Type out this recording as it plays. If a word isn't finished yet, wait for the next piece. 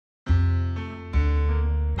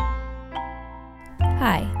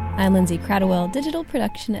Hi, I'm Lindsay Cradwell, digital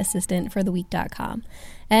production assistant for theweek.com,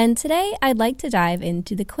 and today I'd like to dive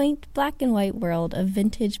into the quaint black and white world of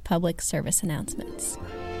vintage public service announcements.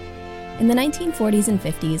 In the 1940s and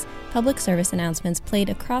 50s, public service announcements played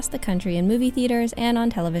across the country in movie theaters and on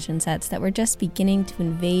television sets that were just beginning to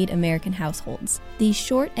invade American households. These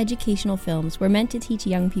short educational films were meant to teach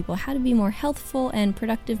young people how to be more healthful and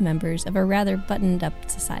productive members of a rather buttoned-up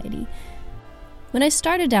society. When I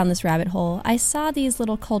started down this rabbit hole, I saw these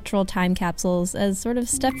little cultural time capsules as sort of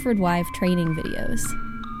Stepford Wife training videos.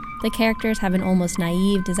 The characters have an almost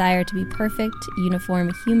naive desire to be perfect,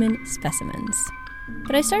 uniform human specimens.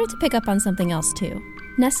 But I started to pick up on something else too.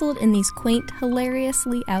 Nestled in these quaint,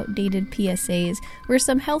 hilariously outdated PSAs were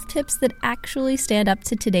some health tips that actually stand up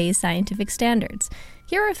to today's scientific standards.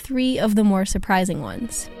 Here are 3 of the more surprising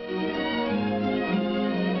ones.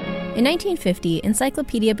 In 1950,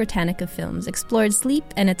 Encyclopedia Britannica Films explored sleep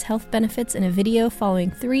and its health benefits in a video following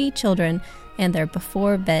 3 children and their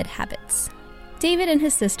before-bed habits. David and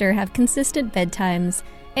his sister have consistent bedtimes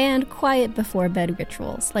and quiet before-bed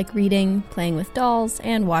rituals, like reading, playing with dolls,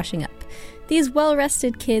 and washing up. These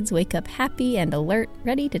well-rested kids wake up happy and alert,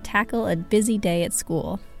 ready to tackle a busy day at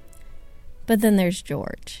school. But then there's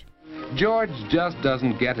George. George just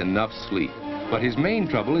doesn't get enough sleep, but his main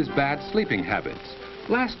trouble is bad sleeping habits.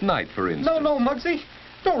 Last night, for instance... No, Muggsy.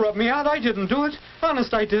 Don't rub me out. I didn't do it.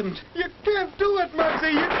 Honest, I didn't. You can't do it,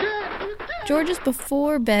 Muggsy. You can't. George's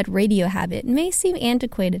before-bed radio habit may seem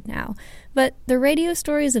antiquated now, but the radio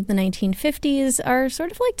stories of the 1950s are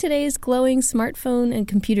sort of like today's glowing smartphone and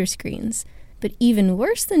computer screens. But even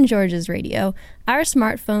worse than George's radio, our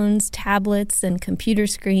smartphones, tablets, and computer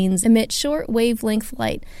screens emit short wavelength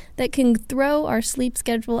light that can throw our sleep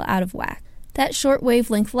schedule out of whack. That short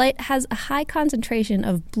wavelength light has a high concentration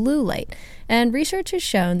of blue light, and research has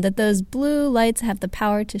shown that those blue lights have the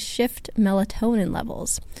power to shift melatonin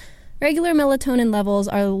levels. Regular melatonin levels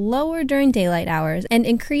are lower during daylight hours and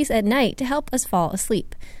increase at night to help us fall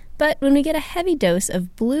asleep. But when we get a heavy dose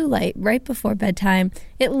of blue light right before bedtime,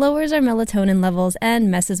 it lowers our melatonin levels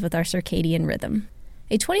and messes with our circadian rhythm.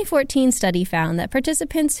 A 2014 study found that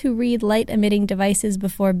participants who read light-emitting devices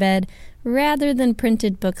before bed rather than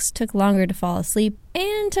printed books took longer to fall asleep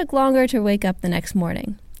and took longer to wake up the next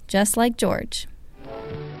morning, just like George.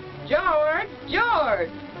 George!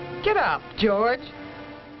 Get up, George!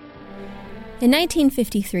 In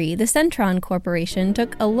 1953, the Centron Corporation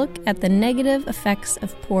took a look at the negative effects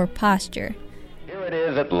of poor posture. Here it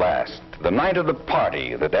is at last, the night of the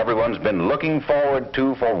party that everyone's been looking forward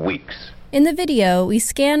to for weeks. In the video, we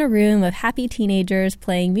scan a room of happy teenagers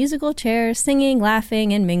playing musical chairs, singing,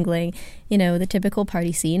 laughing, and mingling, the typical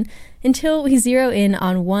party scene, until we zero in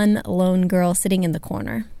on one lone girl sitting in the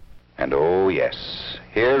corner. And oh yes,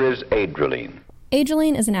 here is Adrienne.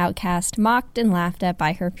 Adrienne is an outcast, mocked and laughed at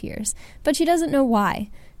by her peers, but she doesn't know why.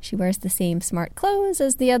 She wears the same smart clothes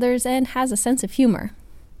as the others and has a sense of humor.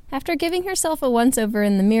 After giving herself a once-over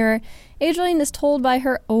in the mirror, Adrienne is told by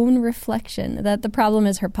her own reflection that the problem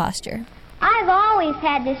is her posture. I've always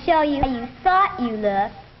had to show you how you thought you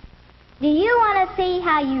looked. Do you want to see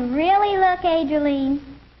how you really look, Adrienne?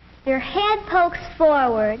 Your head pokes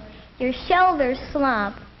forward, your shoulders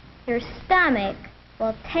slump, your stomach.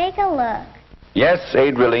 Well, take a look. Yes,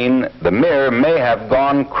 Adrienne, the mirror may have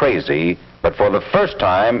gone crazy, but for the first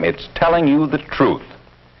time, it's telling you the truth.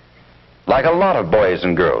 Like a lot of boys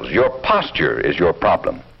and girls, your posture is your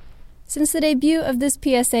problem. Since the debut of this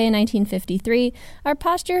PSA in 1953, our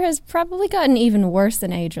posture has probably gotten even worse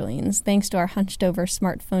than Adrienne's, thanks to our hunched-over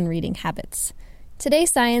smartphone reading habits.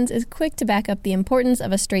 Today's science is quick to back up the importance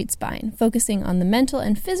of a straight spine, focusing on the mental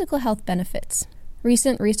and physical health benefits.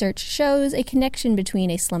 Recent research shows a connection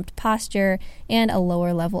between a slumped posture and a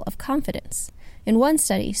lower level of confidence. In one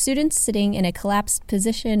study, students sitting in a collapsed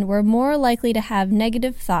position were more likely to have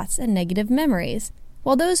negative thoughts and negative memories,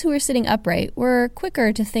 while those who were sitting upright were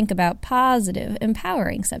quicker to think about positive,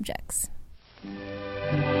 empowering subjects.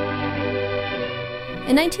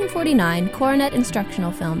 In 1949, Coronet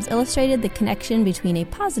instructional films illustrated the connection between a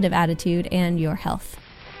positive attitude and your health.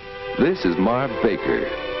 This is Marv Baker.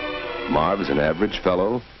 Marv is an average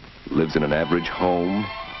fellow, lives in an average home,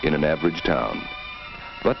 in an average town.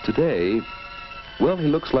 But today, well, he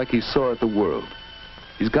looks like he's sore at the world.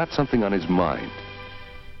 He's got something on his mind.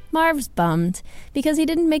 Marv's bummed because he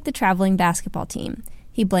didn't make the traveling basketball team.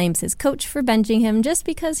 He blames his coach for benching him just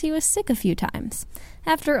because he was sick a few times.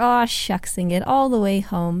 After shucksing it all the way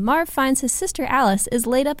home, Marv finds his sister Alice is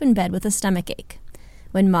laid up in bed with a stomachache.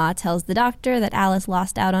 When Ma tells the doctor that Alice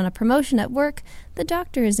lost out on a promotion at work, the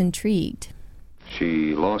doctor is intrigued.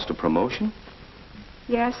 She lost a promotion?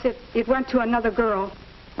 Yes, it went to another girl.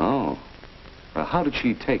 Oh. How did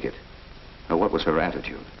she take it? What was her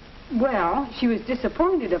attitude? Well, she was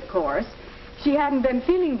disappointed, of course. She hadn't been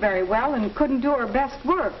feeling very well and couldn't do her best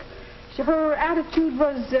work. Her attitude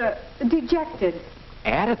was dejected.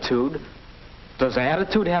 Attitude? Does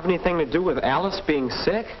attitude have anything to do with Alice being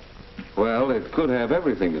sick? Well, it could have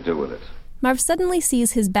everything to do with it. Marv suddenly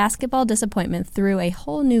sees his basketball disappointment through a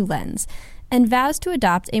whole new lens and vows to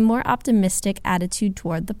adopt a more optimistic attitude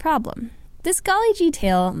toward the problem. This golly gee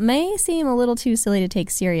tale may seem a little too silly to take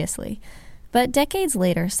seriously, but decades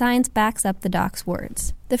later, science backs up the doc's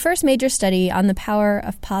words. The first major study on the power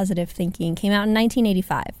of positive thinking came out in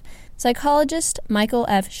 1985. Psychologist Michael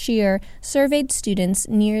F. Shear surveyed students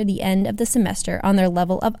near the end of the semester on their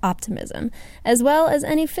level of optimism, as well as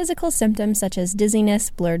any physical symptoms such as dizziness,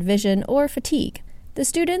 blurred vision, or fatigue. The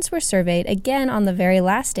students were surveyed again on the very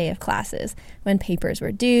last day of classes, when papers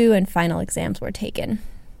were due and final exams were taken.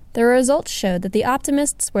 The results showed that the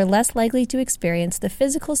optimists were less likely to experience the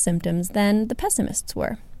physical symptoms than the pessimists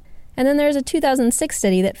were. And then there's a 2006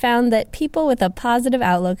 study that found that people with a positive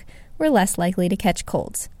outlook were less likely to catch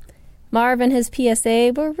colds. Marv and his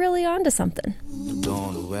PSA were really onto something.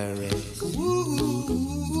 Don't worry.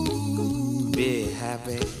 Be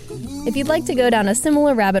happy. If you'd like to go down a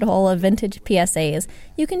similar rabbit hole of vintage PSAs,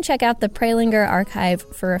 you can check out the Prelinger archive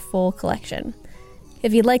for a full collection.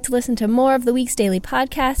 If you'd like to listen to more of the Week's daily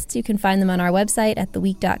podcasts, you can find them on our website at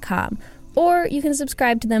theweek.com. Or you can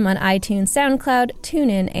subscribe to them on iTunes, SoundCloud,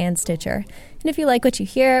 TuneIn, and Stitcher. And if you like what you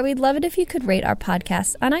hear, we'd love it if you could rate our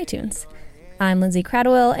podcasts on iTunes. I'm Lindsay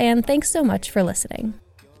Cradwell, and thanks so much for listening.